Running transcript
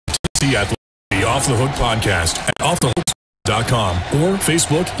The Off the Hook podcast at offthehook.com or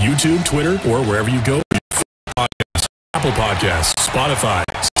Facebook, YouTube, Twitter, or wherever you go. Podcasts, Apple Podcasts, Spotify,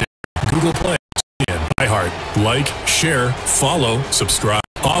 Google Play, and iHeart. Like, share, follow, subscribe.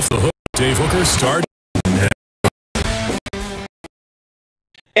 Off the Hook. Dave Hooker, start.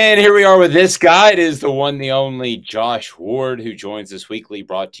 And here we are with this guy. It is the one, the only Josh Ward, who joins us weekly,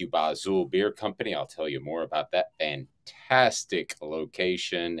 brought to you by Azul Beer Company. I'll tell you more about that fantastic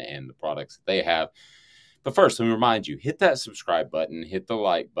location and the products that they have. But first, let me remind you, hit that subscribe button, hit the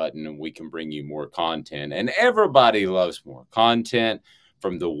like button, and we can bring you more content. And everybody loves more content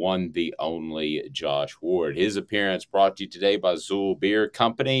from the one, the only Josh Ward. His appearance brought to you today by Azul Beer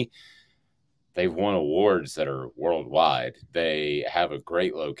Company. They've won awards that are worldwide. They have a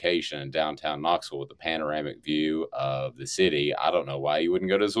great location in downtown Knoxville with a panoramic view of the city. I don't know why you wouldn't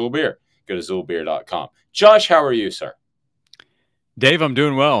go to Azul Beer. Go to ZulBeer.com. Josh, how are you, sir? Dave, I'm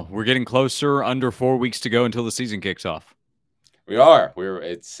doing well. We're getting closer, under 4 weeks to go until the season kicks off. We are.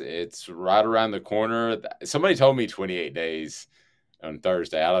 It's right around the corner. Somebody told me 28 days on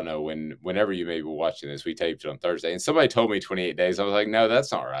Thursday. I don't know whenever you may be watching this. We taped it on Thursday, and somebody told me 28 days. I was like, no,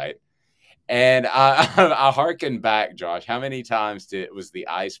 that's not right. And I hearkened back, Josh. How many times was the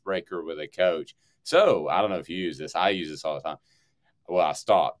icebreaker with a coach? So I don't know if you use this. I use this all the time. Well, I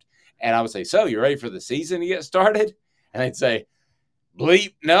stopped. And I would say, so you ready for the season to get started? And they'd say,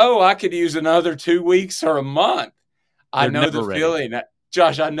 bleep, no, I could use another 2 weeks or a month. I know the feeling.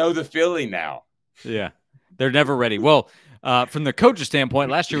 Josh, I know the feeling now. Yeah, they're never ready. Well, from the coach's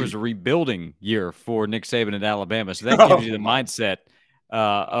standpoint, last year was a rebuilding year for Nick Saban at Alabama. So that gives you the mindset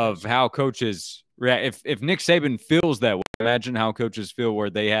of how coaches react. If Nick Saban feels that way, imagine how coaches feel where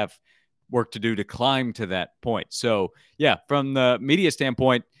they have work to do to climb to that point. So, yeah, from the media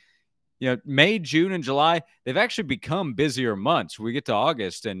standpoint, May, June, and July, they've actually become busier months. We get to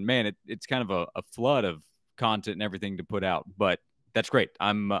August, and, man, it's kind of a flood of content and everything to put out. But that's great.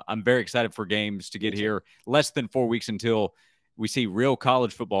 I'm very excited for games to get here. Less than 4 weeks until we see real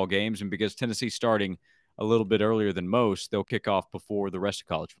college football games, and because Tennessee's starting a little bit earlier than most, they'll kick off before the rest of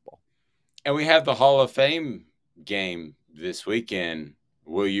college football. And we have the Hall of Fame game this weekend.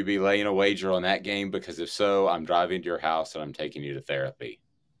 Will you be laying a wager on that game? Because if so, I'm driving to your house and I'm taking you to therapy.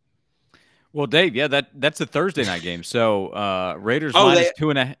 Well, Dave, yeah, that's a Thursday night game. So Raiders minus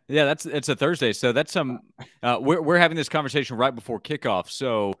 2.5. Yeah, it's a Thursday. So that's some. We're having this conversation right before kickoff.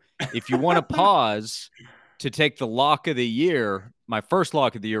 So if you want to pause to take the lock of the year, my first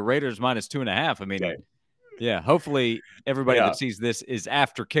lock of the year, Raiders minus 2.5. I mean, yeah. Hopefully everybody that sees this is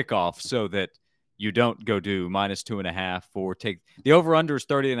after kickoff, so that you don't go do minus 2.5 or take the over under is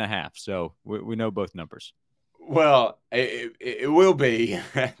 30.5. So we know both numbers. Well, it will be.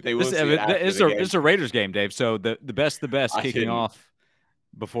 They will. It's a Raiders game, Dave. So the best kicking off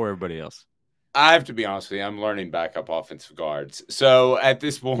before everybody else. I have to be honest with you. I'm learning backup offensive guards. So at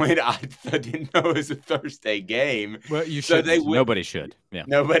this point, I didn't know it was a Thursday game. Well, you should. So nobody should. Yeah,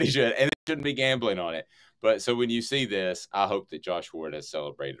 nobody should, and they shouldn't be gambling on it. But so when you see this, I hope that Josh Ward has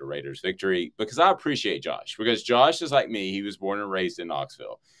celebrated a Raiders victory, because I appreciate Josh. Because Josh is like me. He was born and raised in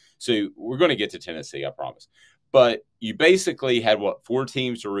Knoxville. So we're going to get to Tennessee, I promise. But you basically had, 4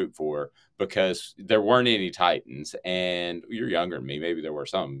 teams to root for, because there weren't any Titans. And you're younger than me. Maybe there were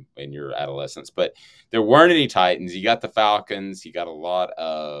some in your adolescence. But there weren't any Titans. You got the Falcons. You got a lot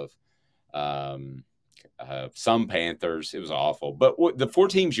of some Panthers. It was awful. But the 4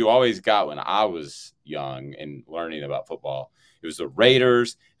 teams you always got when I was young and learning about football, it was the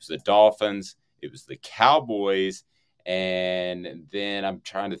Raiders, it was the Dolphins, it was the Cowboys, and then I'm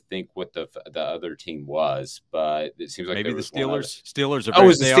trying to think what the other team was, but it seems like maybe the Steelers. Steelers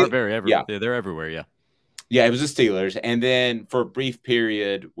are very everywhere. Yeah. They're everywhere. Yeah. Yeah, it was the Steelers. And then for a brief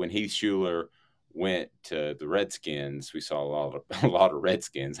period when Heath Shuler went to the Redskins, we saw a lot of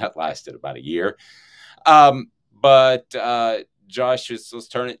Redskins. That lasted about a year. But Josh, let's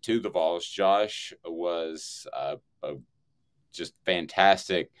turn it to the Vols. Josh was just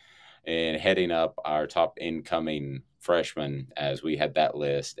fantastic in heading up our top incoming freshmen as we had that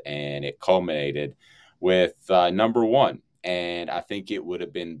list, and it culminated with number 1. And I think it would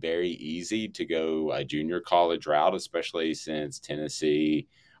have been very easy to go a junior college route, especially since Tennessee,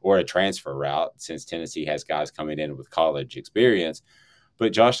 or a transfer route, since Tennessee has guys coming in with college experience.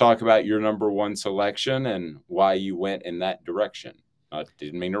 But Josh, talk about your number 1 selection and why you went in that direction. I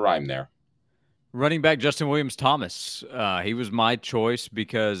didn't mean to rhyme there. Running back Justin Williams-Thomas. He was my choice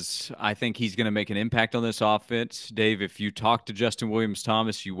because I think he's going to make an impact on this offense. Dave, if you talk to Justin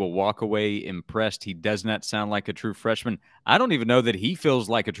Williams-Thomas, you will walk away impressed. He does not sound like a true freshman. I don't even know that he feels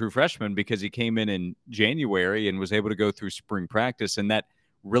like a true freshman, because he came in January and was able to go through spring practice, and that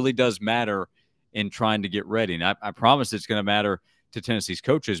really does matter in trying to get ready. And I promise it's going to matter to Tennessee's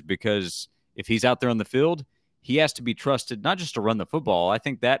coaches, because if he's out there on the field, he has to be trusted not just to run the football. I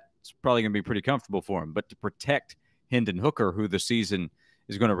think that's probably going to be pretty comfortable for him, but to protect Hendon Hooker, who the season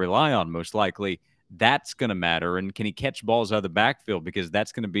is going to rely on most likely. That's going to matter. And can he catch balls out of the backfield? Because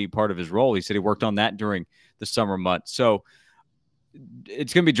that's going to be part of his role. He said he worked on that during the summer months. So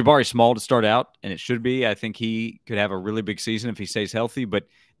it's going to be Jabari Small to start out, and it should be. I think he could have a really big season if he stays healthy. But,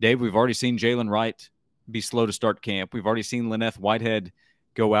 Dave, we've already seen Jalen Wright be slow to start camp. We've already seen Lyneth Whitehead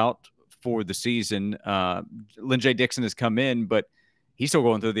go out for the season. Lyn-J Dixon has come in, but he's still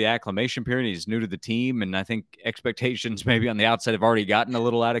going through the acclimation period. He's new to the team, and I think expectations maybe on the outside have already gotten a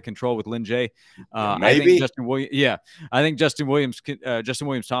little out of control with Lyn-J. Maybe. I think Justin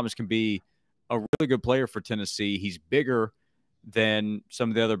Williams-Thomas can be a really good player for Tennessee. He's bigger than some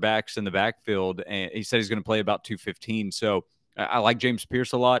of the other backs in the backfield, and he said he's going to play about 215. So I like James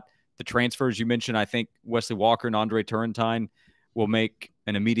Pierce a lot. The transfers you mentioned, I think Wesley Walker and Andre Turrentine will make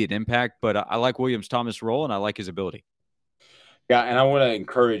an immediate impact, but I like Williams-Thomas' role, and I like his ability. Yeah, and I want to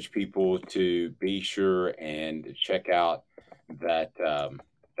encourage people to be sure and check out that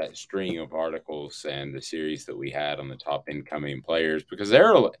that string of articles and the series that we had on the top incoming players, because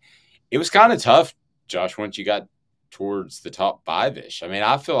it was kind of tough, Josh, once you got towards the top five-ish. I mean,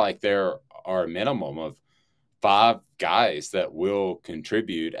 I feel like there are a minimum of 5 guys that will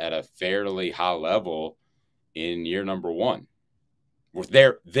contribute at a fairly high level in year number 1.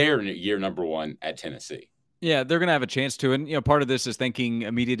 Their year number 1 at Tennessee. Yeah, they're going to have a chance to. And, part of this is thinking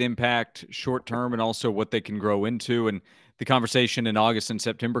immediate impact, short term, and also what they can grow into. And the conversation in August and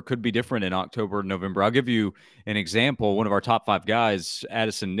September could be different in October and November. I'll give you an example. One of our top 5 guys,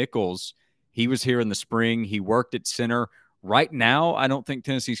 Addison Nichols, he was here in the spring. He worked at center. Right now, I don't think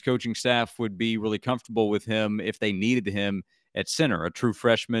Tennessee's coaching staff would be really comfortable with him if they needed him at center, a true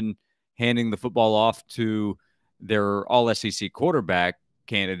freshman handing the football off to their all-SEC quarterback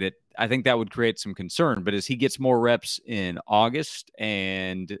candidate. I think that would create some concern. But as he gets more reps in August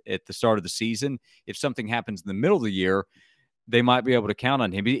and at the start of the season, if something happens in the middle of the year, they might be able to count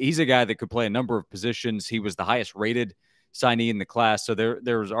on him. He's a guy that could play a number of positions. He was the highest rated signee in the class. So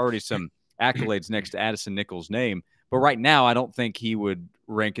there's already some accolades next to Addison Nichols' name. But right now, I don't think he would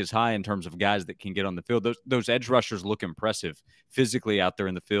rank as high in terms of guys that can get on the field. Those edge rushers look impressive physically out there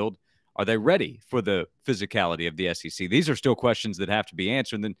in the field. Are they ready for the physicality of the SEC? These are still questions that have to be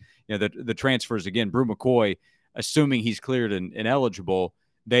answered. And then, the transfers, again, Brew McCoy, assuming he's cleared and eligible,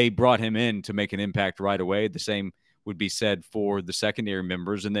 they brought him in to make an impact right away. The same would be said for the secondary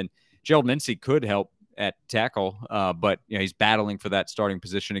members. And then Gerald Mincey could help at tackle, but he's battling for that starting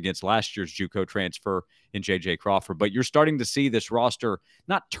position against last year's JUCO transfer in J.J. Crawford. But you're starting to see this roster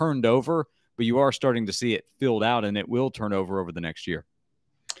not turned over, but you are starting to see it filled out, and it will turn over the next year.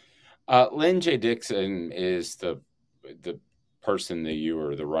 Lyn-J Dixon is the person that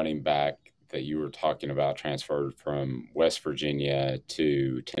the running back that you were talking about, transferred from West Virginia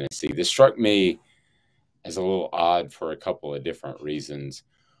to Tennessee. This struck me as a little odd for a couple of different reasons.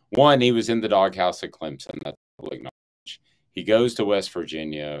 One, he was in the doghouse at Clemson. That's public knowledge. He goes to West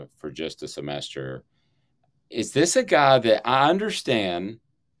Virginia for just a semester. Is this a guy that I understand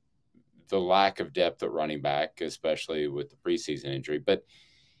the lack of depth at running back, especially with the preseason injury, but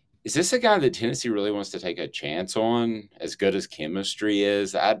is this a guy that Tennessee really wants to take a chance on, as good as chemistry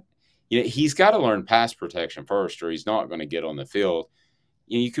is? He's got to learn pass protection first, or he's not going to get on the field.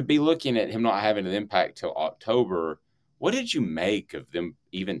 You could be looking at him not having an impact till October. What did you make of them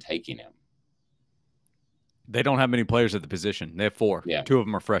even taking him? They don't have many players at the position. They have 4. Yeah. 2 of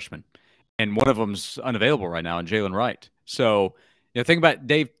them are freshmen, and one of them's unavailable right now, and Jalen Wright. So, think about,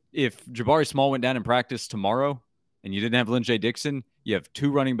 Dave, if Jabari Small went down in practice tomorrow and you didn't have Lyn-J Dixon, you have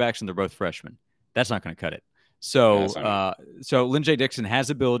 2 running backs and they're both freshmen. That's not going to cut it. So, so Lyn-J Dixon has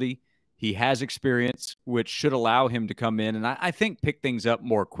ability. He has experience, which should allow him to come in and I think pick things up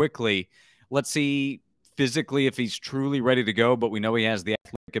more quickly. Let's see physically if he's truly ready to go, but we know he has the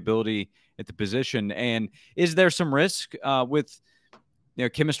athletic ability at the position. And is there some risk with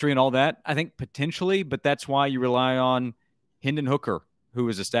chemistry and all that? I think potentially, but that's why you rely on Hendon Hooker, who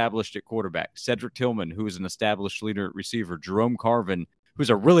is established at quarterback, Cedric Tillman, who is an established leader at receiver, Jerome Carvin, who's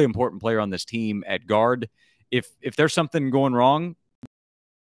a really important player on this team at guard. If there's something going wrong,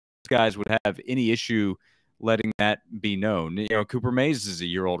 these guys would have any issue letting that be known. Cooper Mays is a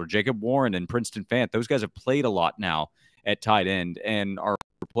year older, Jacob Warren and Princeton Fant. Those guys have played a lot now at tight end and are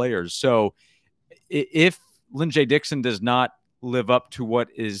players. So if Lyn-J Dixon does not live up to what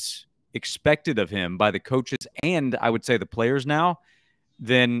is expected of him by the coaches and I would say the players now,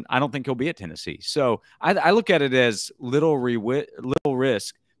 then I don't think he'll be at Tennessee. So I look at it as little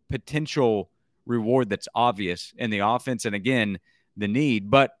risk, potential reward that's obvious in the offense, and again, the need.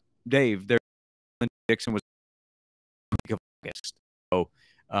 But Dave, Dixon was August. So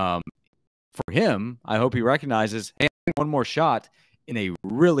for him, I hope he recognizes, hey, one more shot in a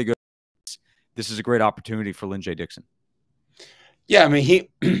really good. This is a great opportunity for Lyn-J Dixon. Yeah, I mean,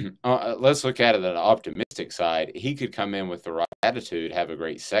 let's look at it on the optimistic side. He could come in with the right attitude, have a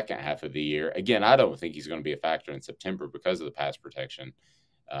great second half of the year. Again, I don't think he's going to be a factor in September because of the pass protection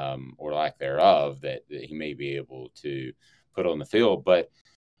or lack thereof that he may be able to put on the field. But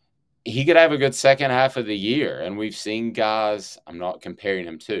he could have a good second half of the year. And we've seen guys, I'm not comparing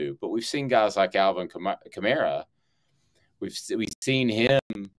him to, but we've seen guys like Alvin Kamara. We've seen him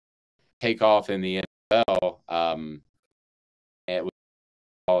take off in the NFL with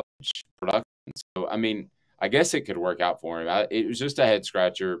college production. So, I mean, I guess it could work out for him. It was just a head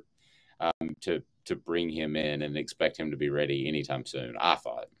scratcher to bring him in and expect him to be ready anytime soon, I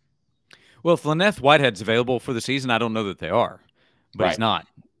thought. Well, if Lyneth Whitehead's available for the season, I don't know that they are, but he's not.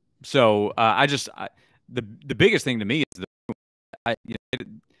 So the biggest thing to me is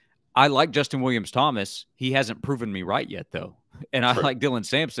I like Justin Williams-Thomas. He hasn't proven me right yet, though. And I like Dylan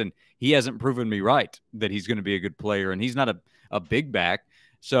Sampson. He hasn't proven me right that he's going to be a good player, and he's not a big back.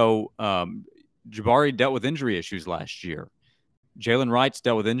 So Jabari dealt with injury issues last year. Jalen Wright's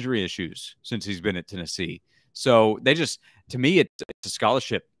dealt with injury issues since he's been at Tennessee. So they just, to me, it's a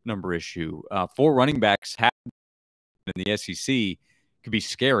scholarship number issue. 4 running backs in the SEC could be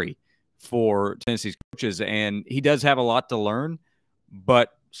scary for Tennessee's coaches, and he does have a lot to learn, but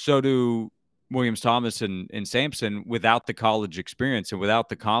so do Williams-Thomas and Sampson without the college experience and without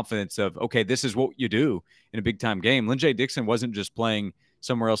the confidence of, okay, this is what you do in a big-time game. Lyn-J Dixon wasn't just playing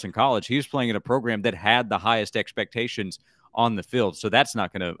somewhere else in college. He was playing in a program that had the highest expectations on the field, so that's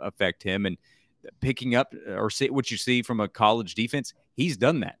not going to affect him. And picking up or see what you see from a college defense, he's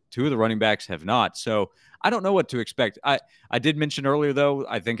done that. 2 of the running backs have not. So I don't know what to expect. I did mention earlier, though,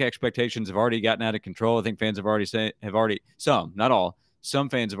 I think expectations have already gotten out of control. I think fans have already some, not all, some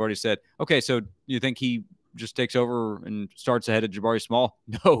fans have already said, okay, so you think he just takes over and starts ahead of Jabari Small?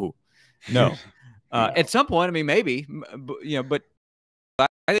 No. No. At some point, I mean, maybe, but I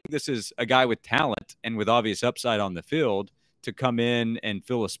think this is a guy with talent and with obvious upside on the field to come in and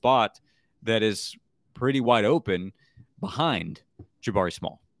fill a spot that is pretty wide open behind Jabari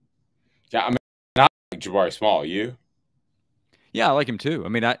Small. Yeah, I mean, I like Jabari Small. You? Yeah, I like him too. I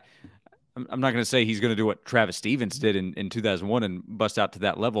mean, I'm not going to say he's going to do what Travis Stevens did in 2001 and bust out to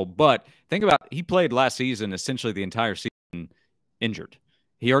that level, but think about he played last season essentially the entire season injured.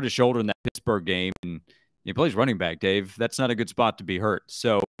 He hurt his shoulder in that Pittsburgh game, and he plays running back, Dave. That's not a good spot to be hurt.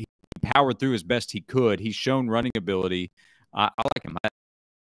 So he powered through as best he could. He's shown running ability. I like him.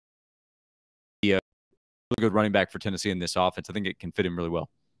 Really good running back for Tennessee in this offense. I think it can fit him really well.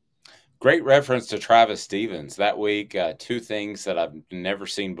 Great reference to Travis Stevens. That week, 2 things that I've never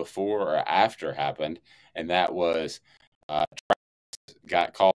seen before or after happened, and that was Travis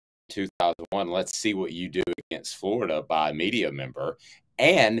got called in 2001, let's see what you do against Florida by a media member,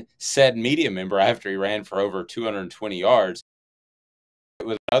 and said media member after he ran for over 220 yards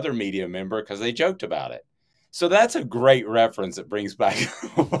with another media member because they joked about it. So that's a great reference that brings back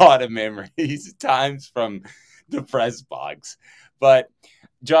a lot of memories, times from the press box. But,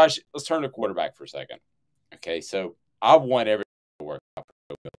 Josh, let's turn to quarterback for a second. Okay, so I want everything to work out for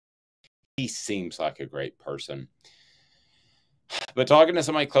Joe Milton. He seems like a great person. But talking to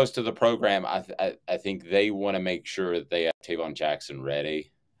somebody close to the program, I think they want to make sure that they have Tavon Jackson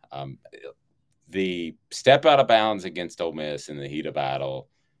ready. The step out of bounds against Ole Miss in the heat of battle,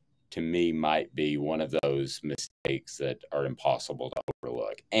 to me, might be one of those mistakes that are impossible to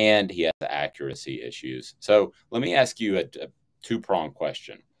overlook. And he has accuracy issues. So let me ask you a 2-pronged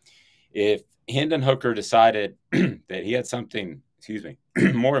question. If Hendon Hooker decided that he had something,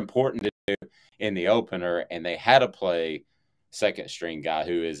 more important to do in the opener, and they had to play second string guy,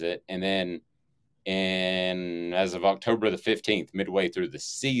 who is it? And then as of October the 15th, midway through the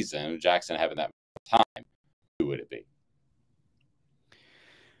season, Jackson having that time, who would it be?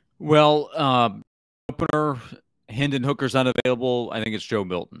 Well, opener, Hendon Hooker's unavailable. I think it's Joe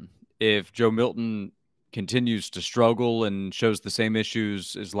Milton. If Joe Milton continues to struggle and shows the same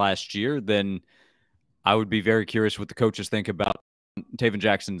issues as last year, then I would be very curious what the coaches think about Tavon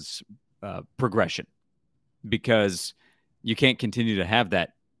Jackson's progression, because you can't continue to have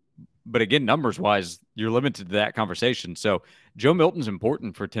that. But again, numbers-wise, you're limited to that conversation. So Joe Milton's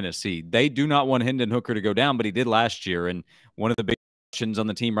important for Tennessee. They do not want Hendon Hooker to go down, but he did last year. And one of the big questions on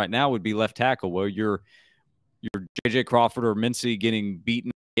the team right now would be left tackle, where you're J.J. Crawford or Mincy getting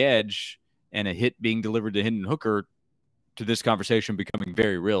beaten at the edge and a hit being delivered to Hendon Hooker. to this conversation becoming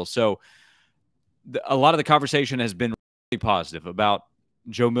very real. So a lot of the conversation has been really positive about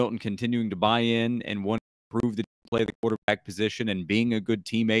Joe Milton continuing to buy in and want to prove that he can play the quarterback position and being a good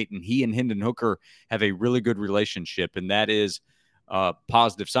teammate. And he and Hendon Hooker have a really good relationship, and that is a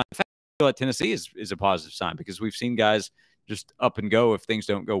positive sign. In fact, I feel like Tennessee is a positive sign because we've seen guys just up and go if things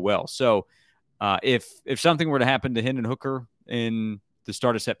don't go well. So if something were to happen to Hendon Hooker in the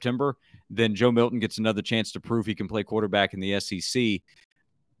start of September, then Joe Milton gets another chance to prove he can play quarterback in the SEC.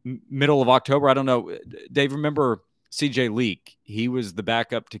 Middle of October, I don't know. Dave, remember C.J. Leak? He was the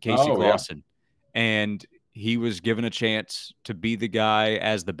backup to Casey Clausen, and he was given a chance to be the guy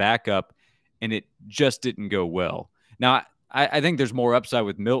as the backup, and it just didn't go well. Now, I think there's more upside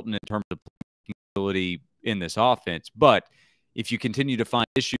with Milton in terms of ability in this offense, but if you continue to find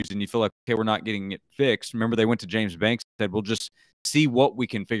issues and you feel like, okay, we're not getting it fixed, remember they went to James Banks and said, we'll just see what we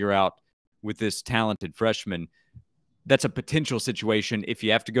can figure out with this talented freshman. That's a potential situation if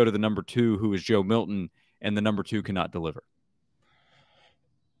you have to go to the number 2, who is Joe Milton, and the number 2 cannot deliver.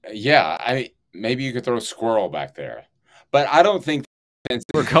 Yeah, maybe you could throw a squirrel back there, but I don't think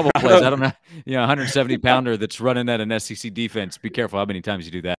for a couple of plays. I don't know. 170-pounder that's running at an SEC defense. Be careful how many times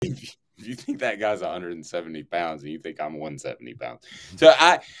you do that. You think that guy's 170 pounds, and you think I'm 170 pounds. So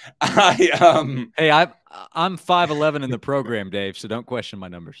hey, I'm 5'11" in the program, Dave. So don't question my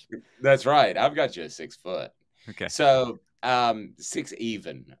numbers. That's right. I've got you at 6 foot. Okay. So 6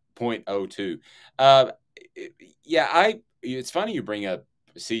 even 0.02. It's funny you bring up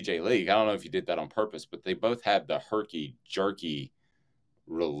CJ Leak. I don't know if you did that on purpose, but they both have the herky jerky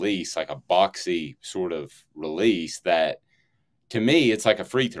release, like a boxy sort of release that, to me, it's like a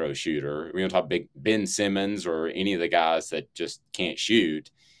free throw shooter. We don't talk big Ben Simmons or any of the guys that just can't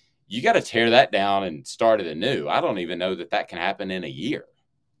shoot. You got to tear that down and start it anew. I don't even know that can happen in a year.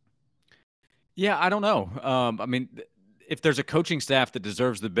 Yeah, I don't know. If there's a coaching staff that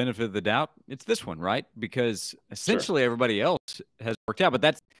deserves the benefit of the doubt, it's this one, right? Because essentially everybody else has worked out. But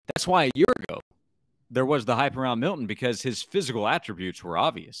that's why a year ago there was the hype around Milton, because his physical attributes were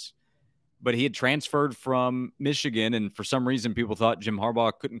obvious. But he had transferred from Michigan, and for some reason people thought Jim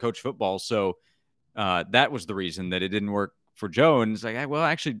Harbaugh couldn't coach football. So that was the reason that it didn't work for Joe. And it's like, well,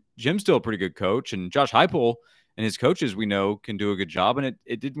 actually, Jim's still a pretty good coach, and Josh Heupel and his coaches, we know, can do a good job. And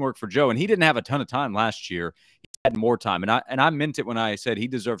it didn't work for Joe. And he didn't have a ton of time last year. He had more time. And I meant it when I said he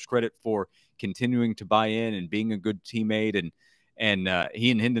deserves credit for continuing to buy in and being a good teammate. And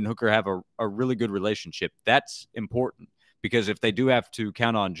he and Hendon Hooker have a really good relationship. That's important, because if they do have to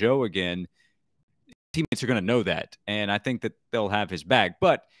count on Joe again, teammates are going to know that. And I think that they'll have his back.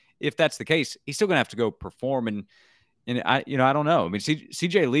 But if that's the case, he's still going to have to go perform. And I don't know. I mean,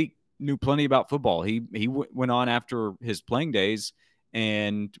 CJ Leak knew plenty about football. He went on after his playing days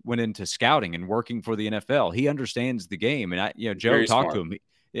and went into scouting and working for the NFL. He understands the game. And Joe very talked smart. to him.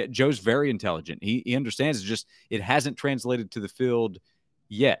 Joe's very intelligent. He understands. It's just it hasn't translated to the field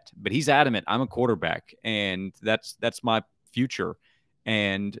yet. But he's adamant, I'm a quarterback, and that's my future.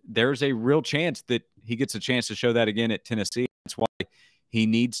 And there's a real chance that he gets a chance to show that again at Tennessee. That's why he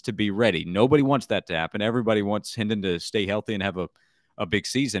needs to be ready. Nobody wants that to happen. Everybody wants Hendon to stay healthy and have a big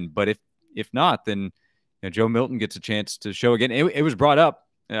season. But if not, then Joe Milton gets a chance to show again. It was brought up,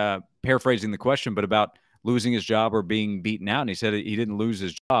 paraphrasing the question, but about losing his job or being beaten out. And he said he didn't lose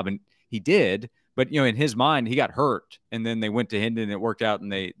his job, and he did. But in his mind, he got hurt, and then they went to Hendon, and it worked out,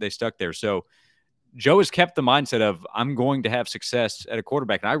 and they stuck there. So Joe has kept the mindset of, I'm going to have success at a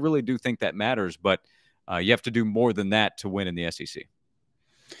quarterback, and I really do think that matters. But you have to do more than that to win in the SEC.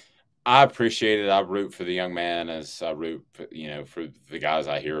 I appreciate it. I root for the young man as I root for, for the guys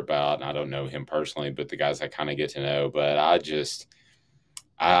I hear about. And I don't know him personally, but the guys I kind of get to know. But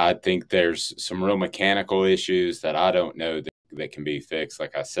I think there's some real mechanical issues that I don't know that can be fixed,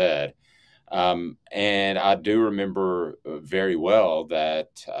 like I said. And I do remember very well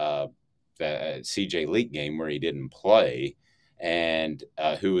that CJ Leak game where he didn't play, and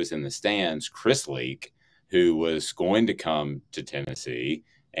who was in the stands, Chris Leak, who was going to come to Tennessee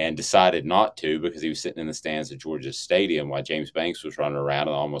and decided not to because he was sitting in the stands at Georgia Stadium while James Banks was running around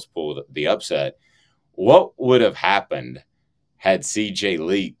and almost pulled the upset. What would have happened had CJ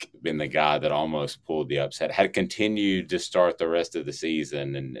Leak been the guy that almost pulled the upset, had continued to start the rest of the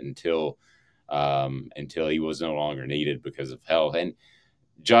season and until he was no longer needed because of health? And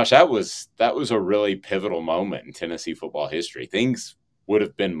Josh, that was a really pivotal moment in Tennessee football history. Things would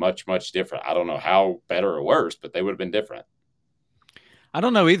have been much, much different. I don't know how better or worse, but they would have been different. I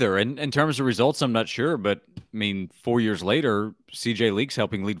don't know either. In terms of results, I'm not sure. But, 4 years later, CJ Leak's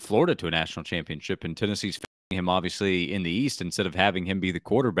helping lead Florida to a national championship, and Tennessee's facing him, obviously, in the East instead of having him be the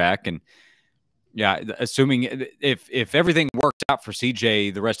quarterback. And Yeah, assuming if everything worked out for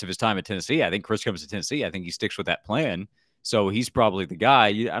CJ the rest of his time at Tennessee, I think Chris comes to Tennessee. I think he sticks with that plan. So he's probably the guy.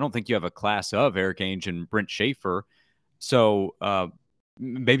 I don't think you have a class of Eric Ainge and Brent Schaefer. So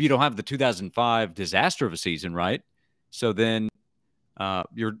maybe you don't have the 2005 disaster of a season, right? So then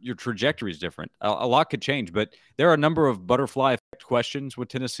your trajectory is different. A lot could change, but there are a number of butterfly effect questions with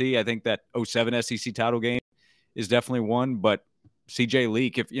Tennessee. I think that 07 SEC title game is definitely one, but CJ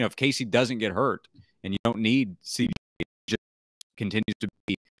Leak, if Casey doesn't get hurt and you don't need CJ, just continues to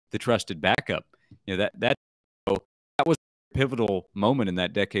be the trusted backup. That was a pivotal moment in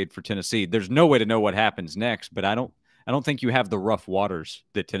that decade for Tennessee. There's no way to know what happens next, but I don't think you have the rough waters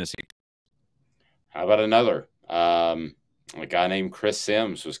that Tennessee. How about another? A guy named Chris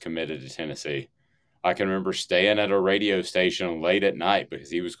Sims was committed to Tennessee. I can remember staying at a radio station late at night because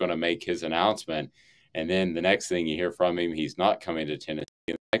he was going to make his announcement. And then the next thing you hear from him, he's not coming to Tennessee.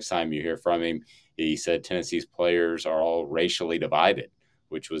 The next time you hear from him, he said Tennessee's players are all racially divided,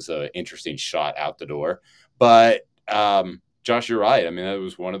 which was an interesting shot out the door. But Josh, you're right. I mean, that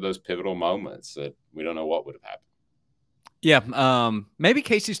was one of those pivotal moments that we don't know what would have happened. Yeah, maybe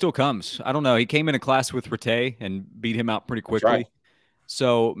Casey still comes. I don't know. He came in a class with Rattay and beat him out pretty quickly. Right.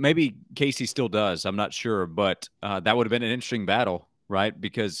 So maybe Casey still does. I'm not sure, but that would have been an interesting battle, right?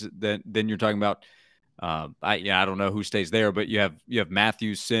 Because then you're talking about I don't know who stays there, but you have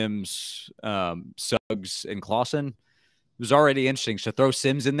Matthews, Sims, Suggs, and Clausen. It was already interesting. So throw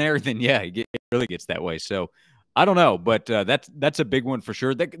Sims in there, then it really gets that way. So I don't know, but that's a big one for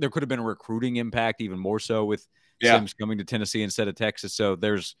sure. There could have been a recruiting impact even more so with Sims coming to Tennessee instead of Texas. So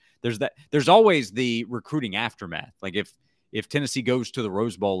there's that. There's always the recruiting aftermath. Like if Tennessee goes to the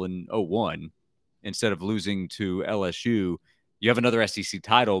Rose Bowl in 2001 instead of losing to LSU, you have another SEC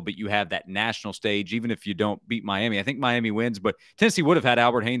title, but you have that national stage. Even if you don't beat Miami, I think Miami wins, but Tennessee would have had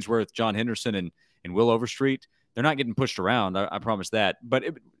Albert Haynesworth, John Henderson, and Will Overstreet. They're not getting pushed around. I promise that.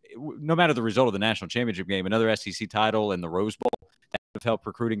 But no matter the result of the national championship game, another SEC title and the Rose Bowl, that would have helped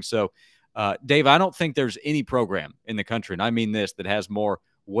recruiting. So, Dave, I don't think there's any program in the country, and I mean this, that has more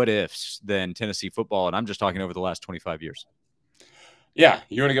what ifs than Tennessee football. And I'm just talking over the last 25 years. Yeah,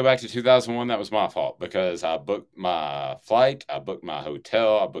 you want to go back to 2001? That was my fault because I booked my flight, I booked my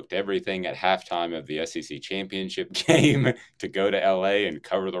hotel, I booked everything at halftime of the SEC championship game to go to LA and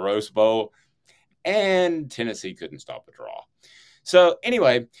cover the Rose Bowl, and Tennessee couldn't stop a draw. So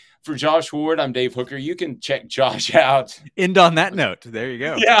anyway, for Josh Ward, I'm Dave Hooker. You can check Josh out. End on that note. There you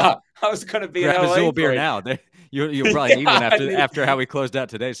go. Yeah, I was going to be grab in LA a Zool beer now. You'll probably need one after how we closed out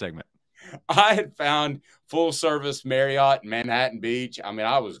today's segment. I had found full-service Marriott in Manhattan Beach. I mean,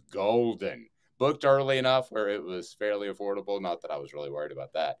 I was golden. Booked early enough where it was fairly affordable. Not that I was really worried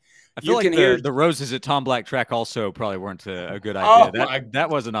about that. I feel like the roses at Tom Black Track also probably weren't a good idea. That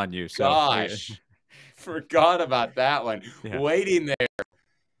wasn't on you. So. Gosh, forgot about that one. Yeah. Waiting there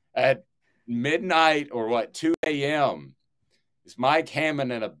at midnight or 2 a.m. is Mike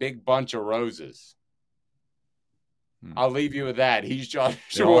Hammond and a big bunch of roses. I'll leave you with that. He's Josh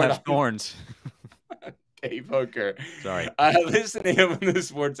Ward. Have thorns. Dave Hooker. Sorry. Listen to him on the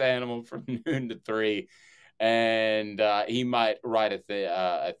Sports Animal from noon to 3, and he might write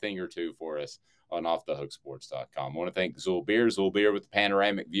a thing or two for us on offthehooksports.com. I want to thank Zool Beer with the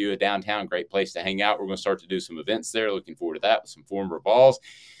panoramic view of downtown. Great place to hang out. We're going to start to do some events there. Looking forward to that with some former balls.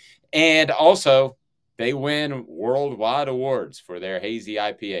 And also, they win worldwide awards for their hazy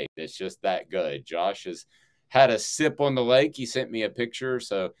IPA. It's just that good. Josh has had a sip on the lake. He sent me a picture,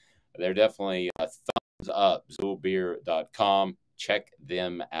 so they're definitely a thumbs up. ZoolBeer.com. Check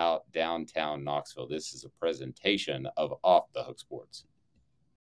them out downtown Knoxville. This is a presentation of Off the Hook Sports.